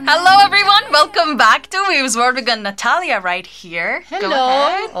Hello, everyone. Welcome back to Weave's World. We got Natalia right here. Hello. Go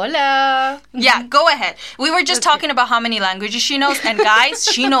ahead. Hola. Yeah, go ahead. We were just talking about how many languages she knows. And guys,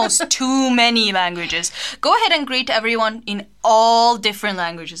 she knows too many languages. Go ahead and greet everyone in all different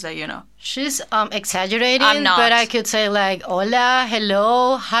languages that you know. She's exaggerating, I'm not. but I could say like hola,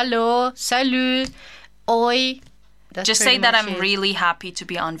 hello, hallo, salut, oi. That's Just say that I'm really happy to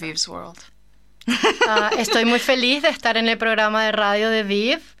be on Weave's World. Estoy muy feliz de estar en el programa de radio de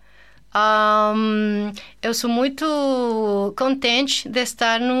Viv. Eu sou muito contente de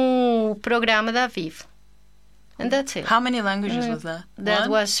estar no programa da Viv. And that's it. How many languages was that? That One?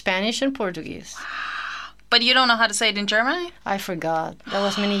 was Spanish and Portuguese. But you don't know how to say it in German? I forgot. That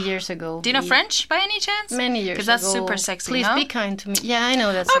was many years ago. Do you know French by any chance? Many years ago. Because that's super sexy, Please no? be kind to me. Yeah, I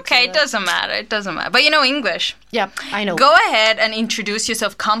know that's Okay, sexy, it doesn't matter. It doesn't matter. But you know English. Yeah, I know. Go ahead and introduce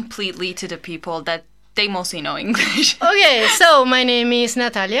yourself completely to the people that they mostly know English. Okay, so my name is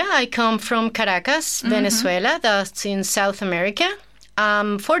Natalia. I come from Caracas, Venezuela. That's in South America.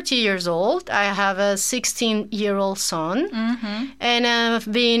 I'm 40 years old. I have a 16-year-old son. And I've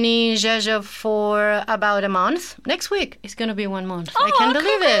been in Jeju for about a month. Next week, it's going to be 1 month. I can't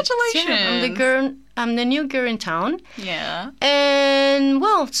believe it. Congratulations. I'm the new girl in town. Yeah. And,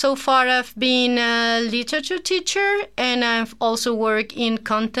 well, so far I've been a literature teacher, and I've also worked in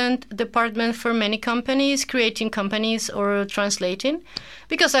content department for many companies, creating companies or translating,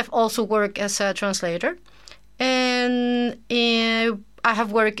 because I've also worked as a translator. And I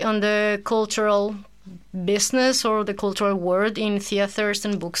have worked on the cultural business or the cultural world in theaters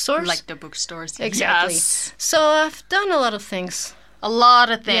and bookstores. Like the bookstores. Exactly. Yes. So I've done a lot of things. A lot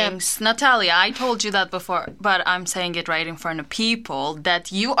of things. Yeah. Natalia, I told you that before, but I'm saying it right in front of people,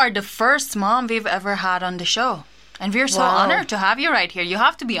 that you are the first mom we've ever had on the show. And we're so honored to have you right here. You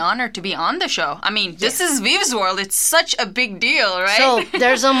have to be honored to be on the show. I mean, this is Viv's World. It's such a big deal, right? So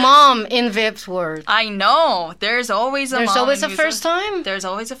there's a mom in Viv's World. I know. There's always a mom. There's always a first time. There's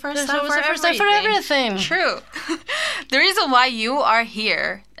always a first There's time always for a first everything. time for everything. True. The reason why you are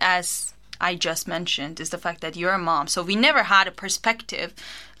here, as I just mentioned, is the fact that you're a mom. So we never had a perspective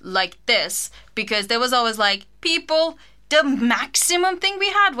like this because there was always like people... The maximum thing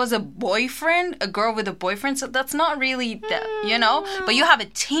we had was a boyfriend, a girl with a boyfriend. So that's not really, you know? But you have a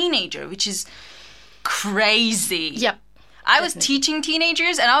teenager, which is crazy. Yep. I was teaching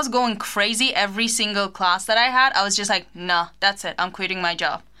teenagers, and I was going crazy every single class that I had. I was just like, nah, that's it. I'm quitting my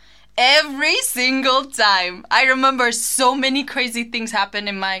job. Every single time. I remember so many crazy things happened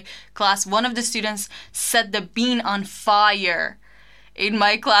in my class. One of the students set the bean on fire in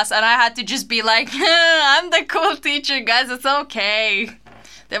my class, and I had to just be like, I'm the cool teacher, guys, it's okay.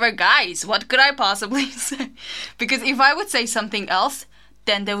 They were guys, what could I possibly say? Because if I would say something else,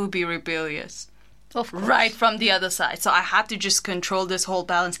 then they would be rebellious. Of course. Right from the other side. So I had to just control this whole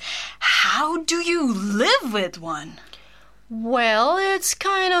balance. How do you live with one? Well, it's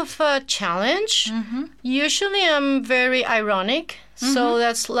kind of a challenge. Usually I'm very ironic, so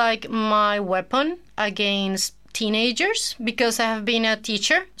that's like my weapon against teenagers, because I have been a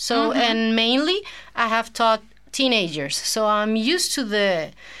teacher. So and mainly I have taught teenagers. So I'm used to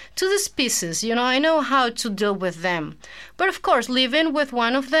the species, you know, I know how to deal with them. But of course, living with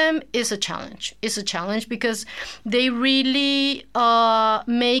one of them is a challenge. It's a challenge because they really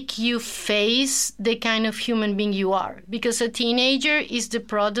make you face the kind of human being you are. Because a teenager is the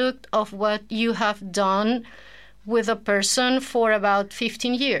product of what you have done with a person for about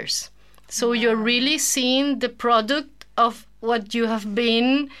 15 years. So you're really seeing the product of what you have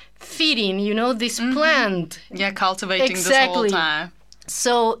been feeding, you know, this plant. Yeah, cultivating this whole time.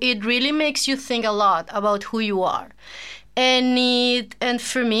 So it really makes you think a lot about who you are. And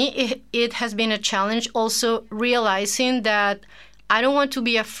for me, it has been a challenge also realizing that I don't want to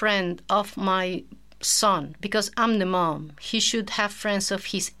be a friend of my son because I'm the mom. He should have friends of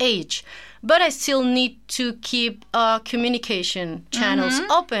his age. But I still need to keep communication channels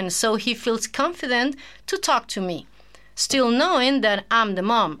open so he feels confident to talk to me, still knowing that I'm the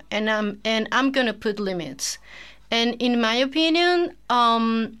mom and I'm going to put limits. And in my opinion,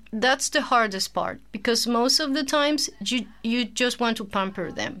 that's the hardest part because most of the times you just want to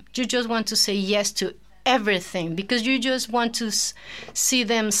pamper them. You just want to say yes to everything because you just want to see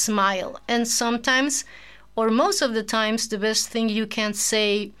them smile. And sometimes, or most of the times, the best thing you can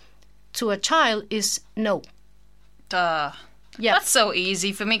say to a child is no. Duh. Yeah. That's so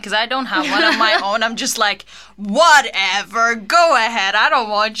easy for me because I don't have one of my own. I'm just like, whatever, go ahead. I don't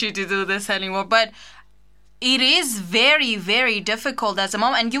want you to do this anymore. But it is very, very difficult as a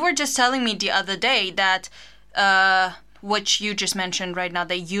mom. And you were just telling me the other day that, which you just mentioned right now,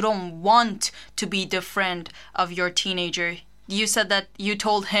 that you don't want to be the friend of your teenager. you said that you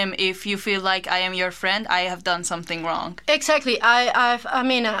told him, if you feel like I am your friend, I have done something wrong. Exactly.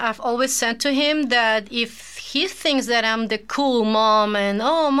 I've always said to him that if he thinks that I'm the cool mom and,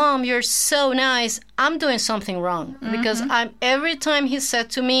 oh, mom, you're so nice, I'm doing something wrong. Because every time he said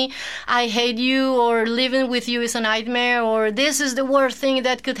to me, I hate you, or living with you is a nightmare, or this is the worst thing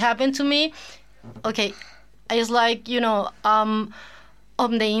that could happen to me. Okay, it's like,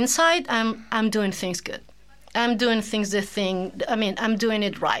 on the inside, I'm doing things good. I'm doing things I'm doing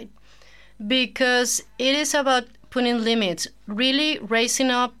it right. Because it is about putting limits. Really, raising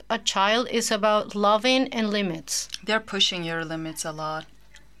up a child is about loving and limits. They're pushing your limits a lot.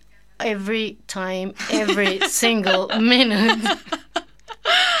 Every time, every single minute.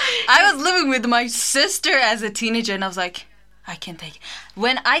 I was living with my sister as a teenager, and I was like, I can't take it.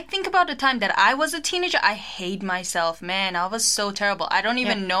 When I think about the time that I was a teenager, I hate myself. Man, I was so terrible. I don't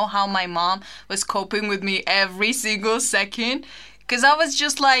even know how my mom was coping with me every single second. Because I was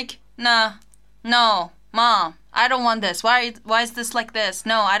just like, no, Mom, I don't want this. Why is this like this?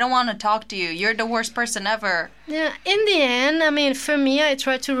 No, I don't want to talk to you. You're the worst person ever. Yeah, in the end, for me, I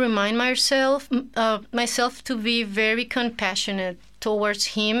try to remind myself to be very compassionate towards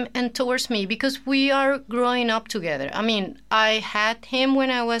him and towards me, because we are growing up together. I had him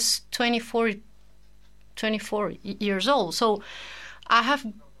when I was 24 years old, so I have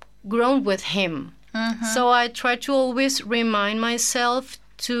grown with him. So I try to always remind myself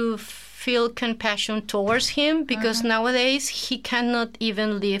to feel compassion towards him, because nowadays he cannot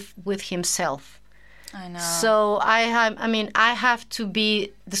even live with himself. I know. So I have to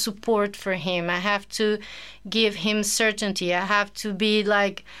be the support for him. I have to give him certainty. I have to be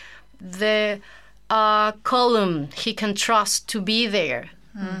like the column he can trust to be there.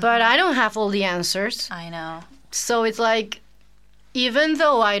 But I don't have all the answers. I know. So it's like, even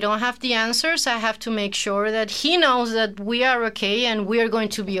though I don't have the answers, I have to make sure that he knows that we are okay and we are going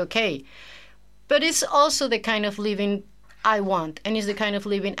to be okay. But it's also the kind of living I want, and it's the kind of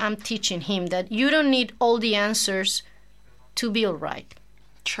living I'm teaching him, that you don't need all the answers to be all right.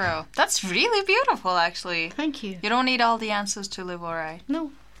 True. That's really beautiful, actually. Thank you. You don't need all the answers to live all right.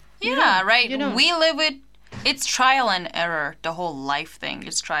 No. Yeah, right. You don't. We live with, it's trial and error. The whole life thing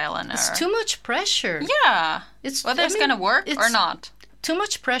is trial and error. It's too much pressure. Yeah. Whether it's going to work or not. Too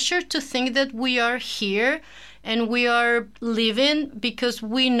much pressure to think that we are here and we are living because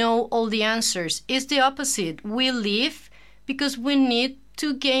we know all the answers. It's the opposite. We live because we need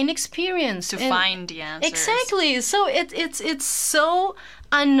to gain experience. To find the answers. Exactly. So it's so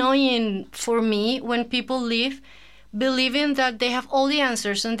annoying for me when people live believing that they have all the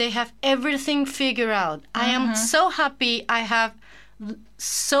answers and they have everything figured out. I am so happy I have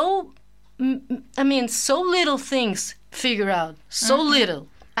so little things figured out. So little.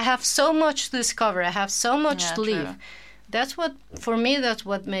 I have so much to discover. I have so much to live. True. That's what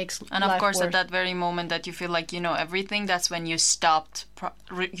makes and life of course, worth. at that very moment that you feel like you know everything, that's when you stop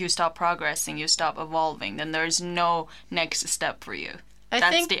progressing, you stop evolving. Then there's no next step for you.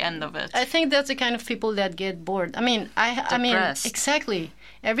 That's the end of it. I think that's the kind of people that get bored. Depressed. Exactly.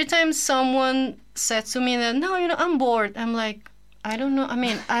 Every time someone says to me that, no, I'm bored, I'm like, I don't know.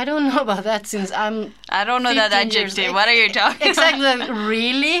 I don't know about that, since I don't know that adjective. What are you talking exactly. about?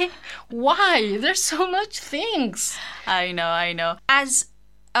 Really? Why? There's so much things. I know. As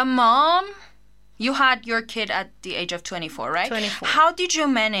a mom, you had your kid at the age of 24, right? 24. How did you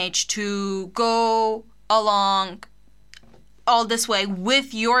manage to go along all this way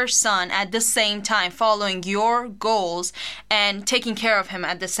with your son at the same time, following your goals and taking care of him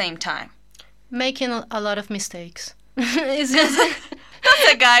at the same time? Making a lot of mistakes. It's just that's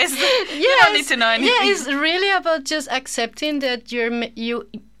it, guys. You don't need to know anything. Yeah, it's really about just accepting that you're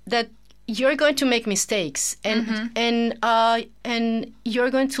going to make mistakes, and you're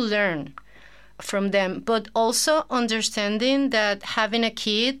going to learn from them. But also understanding that having a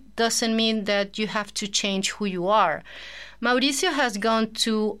kid doesn't mean that you have to change who you are. Mauricio has gone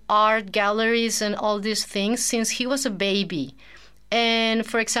to art galleries and all these things since he was a baby. And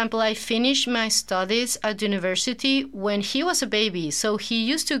for example, I finished my studies at university when he was a baby. So he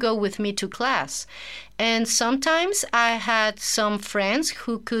used to go with me to class. And sometimes I had some friends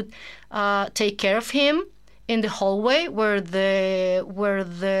who could take care of him in the hallway where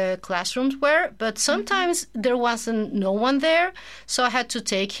the classrooms were. But sometimes there wasn't no one there. So I had to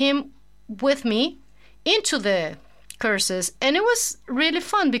take him with me into the courses. And it was really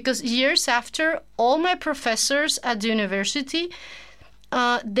fun because years after, all my professors at the university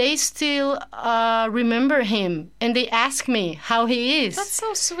they still remember him, and they ask me how he is. That's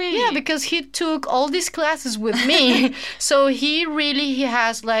so sweet. Yeah, because he took all these classes with me. So he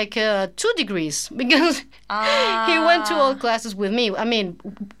has like 2 degrees because he went to all classes with me. I mean,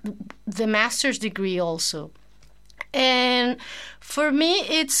 the master's degree also. And for me,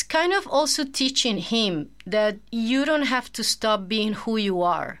 it's kind of also teaching him that you don't have to stop being who you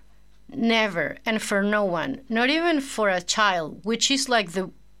are. Never. And for no one. Not even for a child, which is like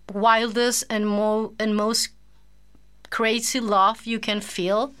the wildest and most crazy love you can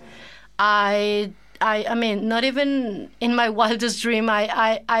feel. I mean, not even in my wildest dream,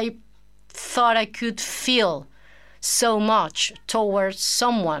 I thought I could feel so much towards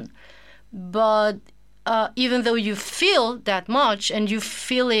someone. But even though you feel that much and you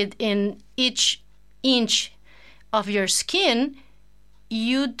feel it in each inch of your skin,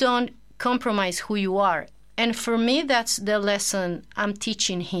 you don't compromise who you are. And for me, that's the lesson I'm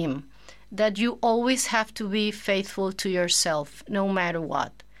teaching him, that you always have to be faithful to yourself, no matter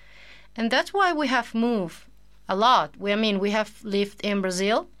what. And that's why we have moved a lot. We have lived in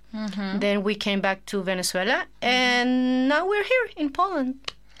Brazil, then we came back to Venezuela, and now we're here in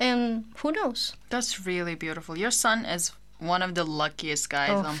Poland. And who knows? That's really beautiful. Your son is one of the luckiest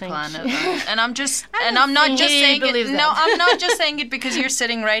guys on planet you. Earth. And I'm not just saying it. No, I'm not just saying it because you're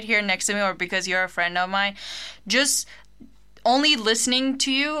sitting right here next to me or because you're a friend of mine. Just only listening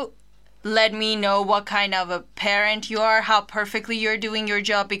to you let me know what kind of a parent you are, how perfectly you're doing your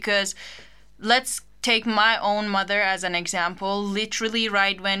job, because let's take my own mother as an example. Literally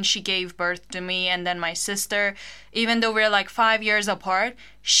right when she gave birth to me and then my sister, even though we're like 5 years apart,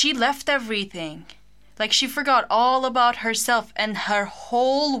 she left everything. Like she forgot all about herself and her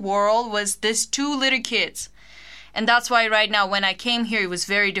whole world was these 2 little kids. And that's why right now when I came here, it was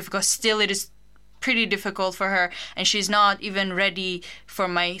very difficult. Still, it is pretty difficult for her. And she's not even ready for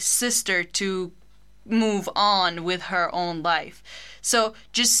my sister to move on with her own life. So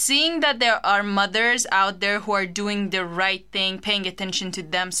just seeing that there are mothers out there who are doing the right thing, paying attention to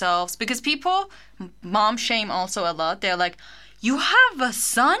themselves, because people mom shame also a lot. They're like, you have a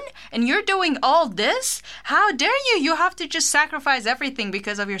son and you're doing all this? How dare you? You have to just sacrifice everything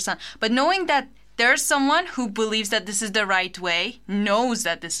because of your son. But knowing that there's someone who believes that this is the right way, knows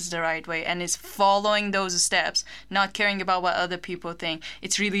that this is the right way, and is following those steps, not caring about what other people think,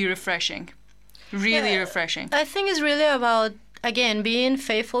 it's really refreshing. Really refreshing. I think it's really about, again, being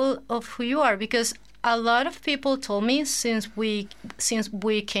faithful of who you are, because a lot of people told me since we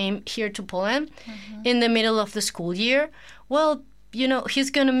came here to Poland in the middle of the school year, well, he's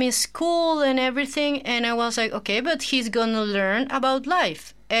going to miss school and everything. And I was like, okay, but he's going to learn about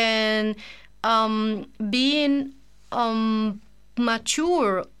life. And being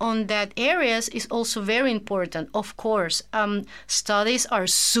mature on that areas is also very important. Of course, studies are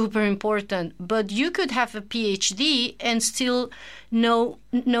super important, but you could have a PhD and still know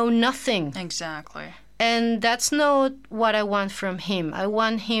nothing. Exactly. And that's not what I want from him. I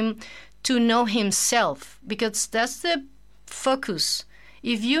want him to know himself, because that's the focus.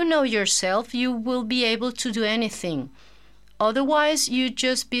 If you know yourself, you will be able to do anything. Otherwise, you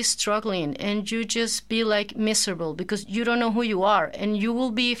just be struggling and you just be like miserable because you don't know who you are and you will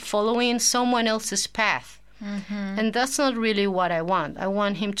be following someone else's path. And that's not really what I want. I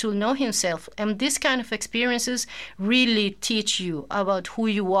want him to know himself. And this kind of experiences really teach you about who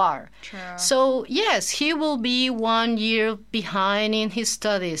you are. True. So, yes, he will be 1 year behind in his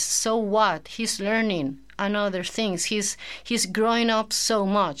studies. So what? He's learning and other things. He's growing up so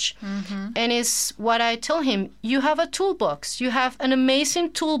much. And it's what I tell him. You have a toolbox. You have an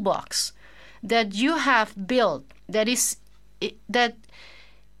amazing toolbox that you have built that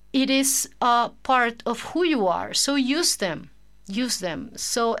it is a part of who you are. So use them.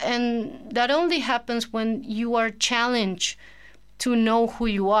 So, and that only happens when you are challenged to know who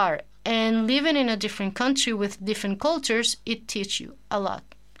you are. And living in a different country with different cultures, it teaches you a lot.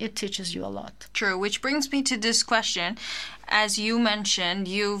 It teaches you a lot. True, which brings me to this question. As you mentioned,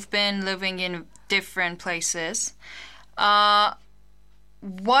 you've been living in different places. What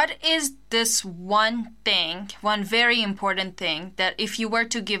is this one very important thing that if you were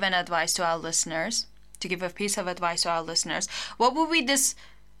to give an advice to our listeners, to give a piece of advice to our listeners, what would be this,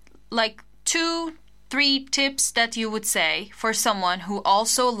 like 2-3 tips that you would say for someone who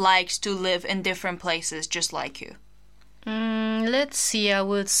also likes to live in different places just like you? Let's see, I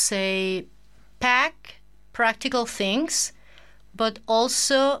would say pack practical things, but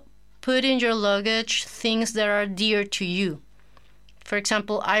also put in your luggage things that are dear to you. For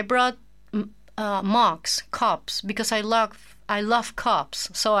example, I brought mugs, cups, because I I love cups,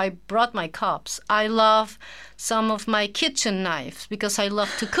 so I brought my cups. I love some of my kitchen knives because I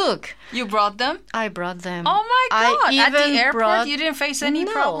love to cook. You brought them? I brought them. Oh my God. At the airport, brought, you didn't face any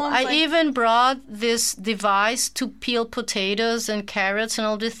no, problems? I even brought this device to peel potatoes and carrots and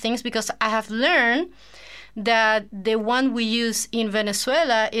all these things because I have learned that the one we use in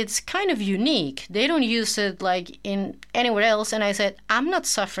Venezuela, it's kind of unique. They don't use it like in anywhere else. And I said, I'm not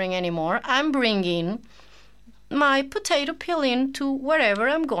suffering anymore. I'm bringing my potato peeling to wherever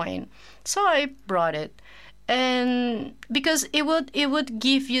I'm going. So I brought it. And because it would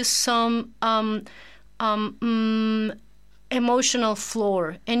give you some emotional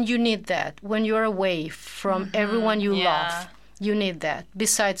floor, and you need that when you're away from everyone you love. You need that.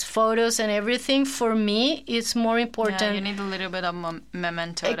 Besides photos and everything, for me, it's more important. Yeah, you need a little bit of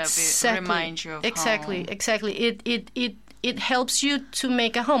memento that reminds you of home. Exactly. It helps you to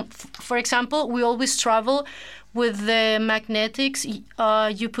make a home. For example, we always travel with the magnetics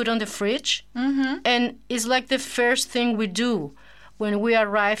you put on the fridge. And it's like the first thing we do. When we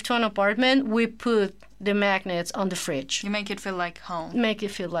arrive to an apartment, we put the magnets on the fridge. You make it feel like home. Make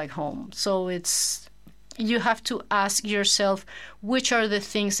it feel like home. So you have to ask yourself, which are the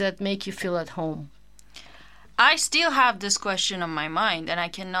things that make you feel at home? I still have this question on my mind, and I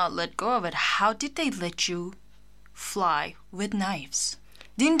cannot let go of it. How did they let you fly with knives?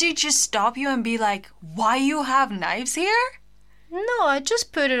 Didn't they just stop you and be like, why you have knives here? No, I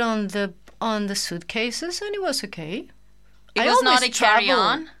just put it on the suitcases, and it was okay. It was not a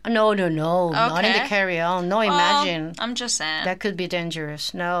carry-on? No. Not in the carry-on. No, imagine. I'm just saying. That could be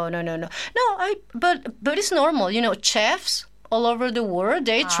dangerous. No. But it's normal. You know, chefs all over the world,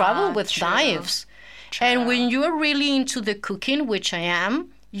 they travel with knives. True. And when you're really into the cooking, which I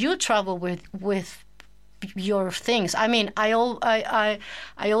am, you travel with your things. I mean, I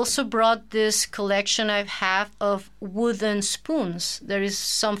also brought this collection I have of wooden spoons. There is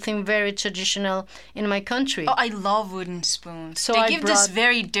something very traditional in my country. Oh, I love wooden spoons. So they give this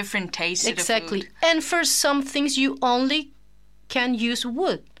very different taste to the food. Exactly. And for some things, you only can use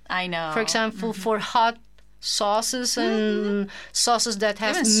wood. I know. For example, for hot sauces and sauces that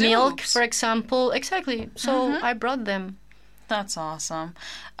have milk, for example. Exactly. So I brought them. That's awesome.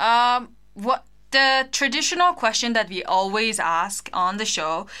 The traditional question that we always ask on the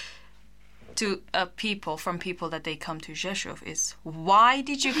show to people that they come to Rzeszów is, why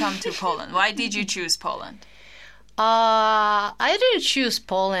did you come to Poland? Why did you choose Poland? I didn't choose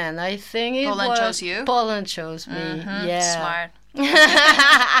Poland. I think Poland chose you? Poland chose me. Yeah. Smart.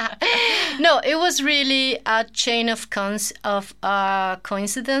 No, it was really a chain of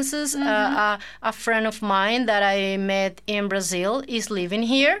coincidences. A friend of mine that I met in Brazil is living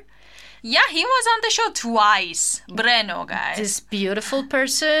here. Yeah, he was on the show twice. Breno, guys. This beautiful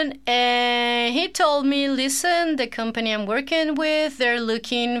person. And he told me, listen, the company I'm working with, they're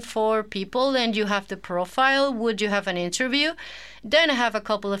looking for people and you have the profile. Would you have an interview? Then I have a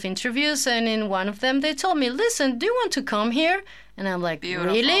couple of interviews, and in one of them they told me, listen, do you want to come here? And I'm like,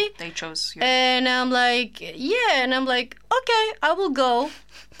 beautiful. Really? They chose you. And I'm like, yeah. And I'm like, okay, I will go.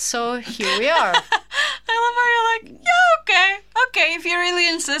 So here we are. I love how you're like, yeah, okay, if you really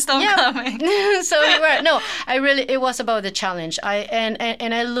insist on coming. So we were. No, it was about the challenge.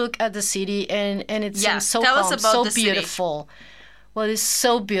 I look at the city and it seems so calm, so beautiful. City. Well, it's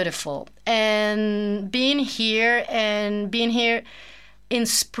so beautiful. And being here in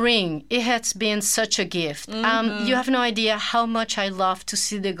spring, it has been such a gift. You have no idea how much I love to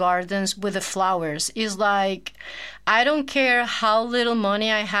see the gardens with the flowers. It's like, I don't care how little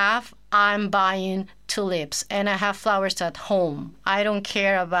money I have, I'm buying tulips and I have flowers at home. I don't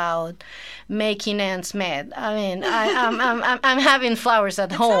care about making ends meet. I mean, I'm having flowers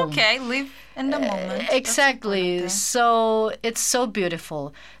at home. It's okay, live in the moment. Exactly. So it's so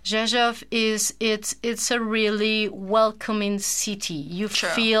beautiful. Rzeszów it's a really welcoming city. You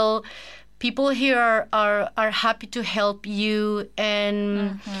feel people here are happy to help you,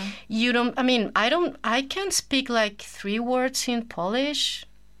 and you don't. I mean, I can speak like 3 words in Polish,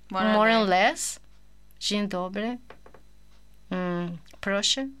 more or less. Dzień dobry.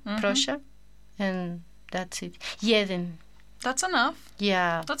 Proszę, proszę, and that's it. Jeden. That's enough.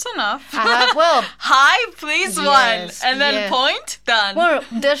 Yeah. That's enough. Hi, please, one. And then point, done. Well,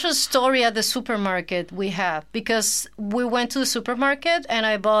 there's a story at the supermarket we have, because we went to the supermarket and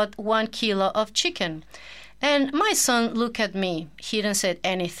I bought 1 kilo of chicken. And my son looked at me. He didn't say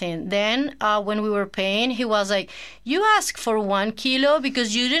anything. Then when we were paying, he was like, you asked for 1 kilo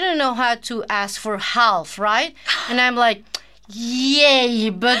because you didn't know how to ask for half, right? And I'm like, Yay,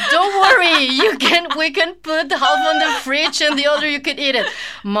 but don't worry, we can put half on the fridge and the other you can eat it.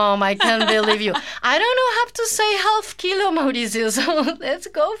 Mom, I can't believe you. I don't know how to say half kilo, Mauricio, so let's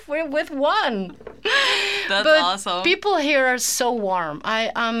go for it with one. That's but awesome. People here are so warm.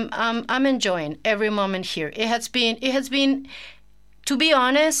 I'm enjoying every moment here. It has been, to be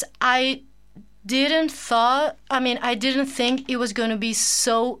honest, I didn't think it was going to be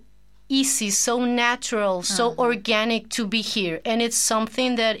so easy, so natural, so organic to be here. And it's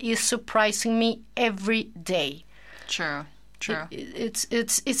something that is surprising me every day. True.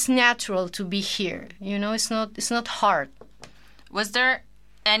 It's natural to be here. You know, it's not hard. Was there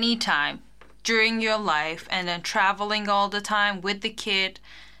any time during your life and then traveling all the time with the kid,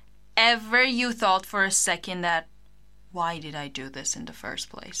 ever you thought for a second that, why did I do this in the first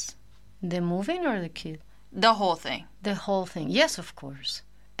place? The moving or the kid? The whole thing. The whole thing. Yes, of course.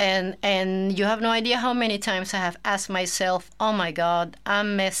 And you have no idea how many times I have asked myself, oh my God,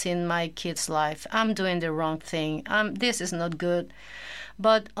 I'm messing my kid's life. I'm doing the wrong thing. This is not good.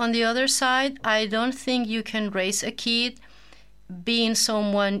 But on the other side, I don't think you can raise a kid being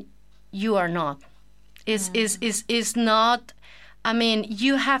someone you are not. Is not, I mean,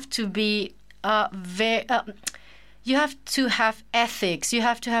 you have to be you have to have ethics. You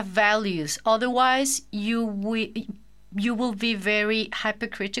have to have values. Otherwise, you will be very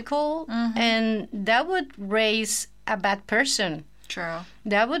hypercritical, and that would raise a bad person. True.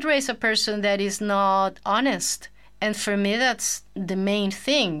 That would raise a person that is not honest. And for me, that's the main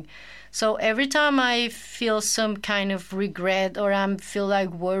thing. So every time I feel some kind of regret or I feel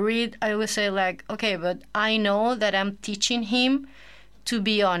like worried, I would say like, okay, but I know that I'm teaching him to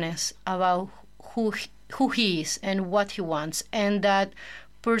be honest about who he is and what he wants, and that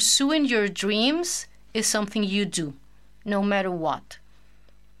pursuing your dreams is something you do, no matter what.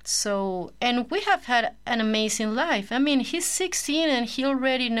 So, and we have had an amazing life. I mean, he's 16 and he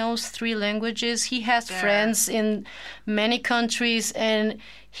already knows 3 languages. He has friends in many countries and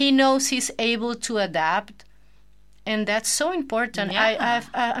he knows he's able to adapt. And that's so important. Yeah.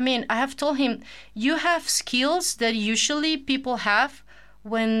 I have told him, you have skills that usually people have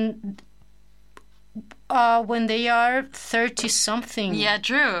when they are 30 something. Yeah,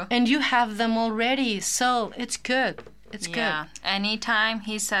 true. And you have them already. So it's good. It's yeah. good. Anytime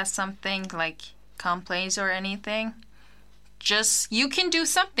he says something like complaints or anything, just you can do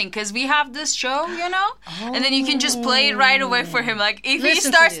something because we have this show, you know, and then you can just play it right away for him. Like if he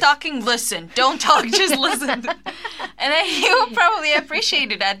starts talking, listen, don't talk, just listen. And then he'll probably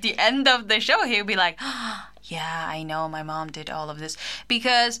appreciate it at the end of the show. He'll be like, oh, yeah, I know my mom did all of this.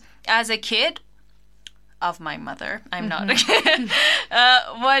 Because as a kid of my mother, I'm not a kid,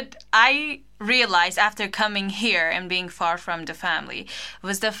 what I realized after coming here and being far from the family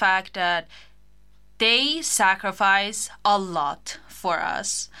was the fact that they sacrifice a lot for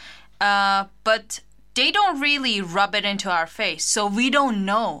us, but they don't really rub it into our face, so we don't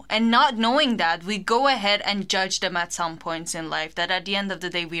know. And not knowing that, we go ahead and judge them at some points in life that at the end of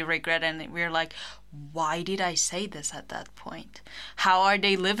the day we regret, and we're like, why did I say this at that point? How are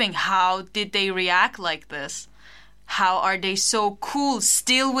they living? How did they react like this? How are they so cool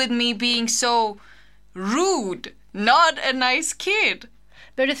still with me being so rude? Not a nice kid.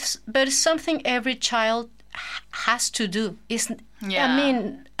 But it's something every child has to do.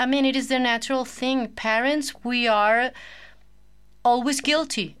 I mean, it is the natural thing. Parents, we are always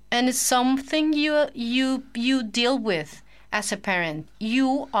guilty, and it's something you deal with as a parent.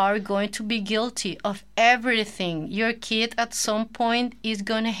 You are going to be guilty of everything. Your kid at some point is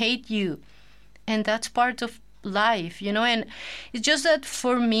going to hate you, and that's part of life, you know. And it's just that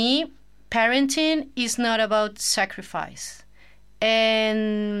for me, parenting is not about sacrifice.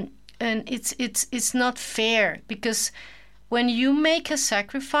 And it's not fair, because when you make a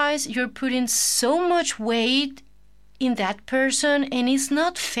sacrifice, you're putting so much weight in that person, and it's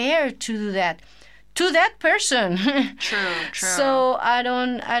not fair to do that to that person. True. So I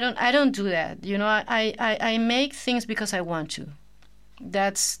don't do that. You know, I make things because I want to.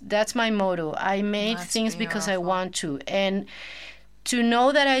 That's my motto. I make things because I want to, and to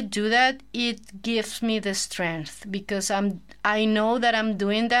know that I do that, it gives me the strength, because I know that I'm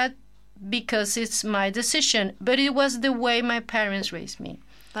doing that because it's my decision. But it was the way my parents raised me.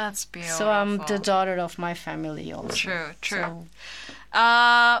 That's beautiful. So I'm the daughter of my family also. True.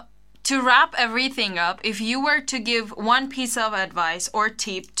 So. To wrap everything up, if you were to give one piece of advice or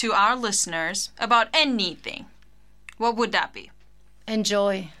tip to our listeners about anything, what would that be?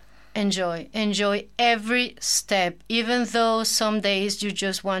 Enjoy every step, even though some days you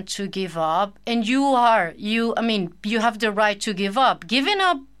just want to give up. And you have the right to give up. Giving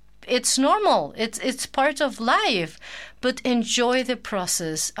up it's normal. It's part of life. But enjoy the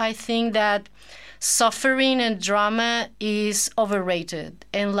process. I think that suffering and drama is overrated,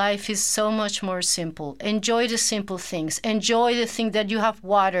 and life is so much more simple. Enjoy the simple things. Enjoy the thing that you have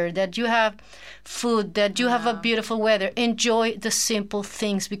water, that you have food, that you have a beautiful weather. Enjoy the simple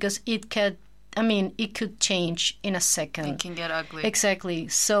things, because it could change in a second. It can get ugly. Exactly.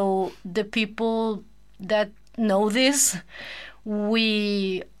 So the people that know this,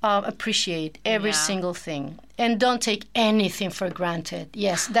 we appreciate every single thing. And don't take anything for granted.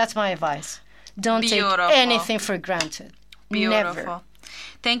 Yes, that's my advice. Don't take anything for granted. Beautiful. Never.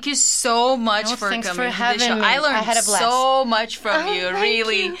 Thank you so much for coming for to having the show. me. I learned I had a blast. so much from you, thank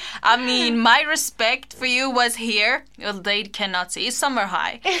really. you. I mean, my respect for you was here. Well, they cannot see. It's summer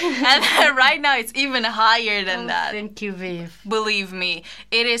high. And right now it's even higher than that. Thank you, Viv. Believe me,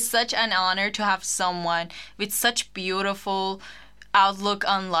 it is such an honor to have someone with such beautiful outlook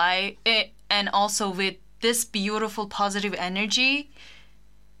on life, and also with this beautiful positive energy.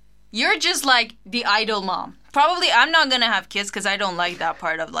 You're just like the idol mom. Probably I'm not going to have kids because I don't like that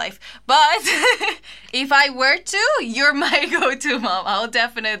part of life. But if I were to, you're my go-to mom. I'll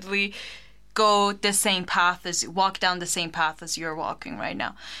definitely walk down the same path as you're walking right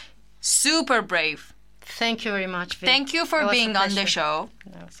now. Super brave. Thank you very much, Viv. Thank you for being on the show.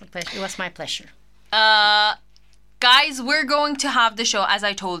 It was my pleasure. Guys, we're going to have the show, as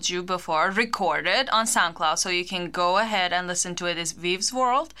I told you before, recorded on SoundCloud, so you can go ahead and listen to it. It's Viv's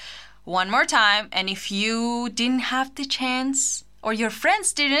World one more time. And if you didn't have the chance, or your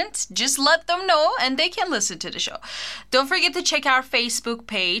friends didn't, just let them know and they can listen to the show. Don't forget to check our Facebook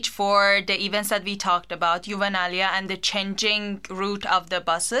page for the events that we talked about, Juvenalia and the changing route of the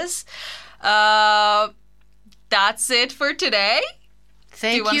buses. That's it for today.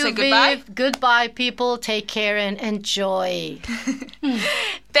 Thank you, Viv. Goodbye, people. Take care and enjoy.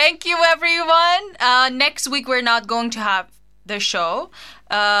 Thank you, everyone. Next week, we're not going to have the show.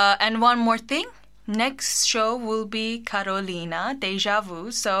 And one more thing. Next show will be Carolina, Deja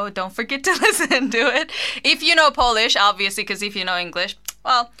Vu. So don't forget to listen to it. If you know Polish, obviously, because if you know English,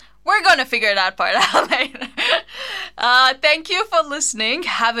 well, we're going to figure that part out later. Thank you for listening.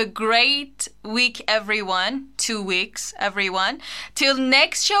 Have a great week, everyone. 2 weeks, everyone. Till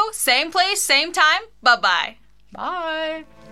next show, same place, same time. Bye-bye. Bye.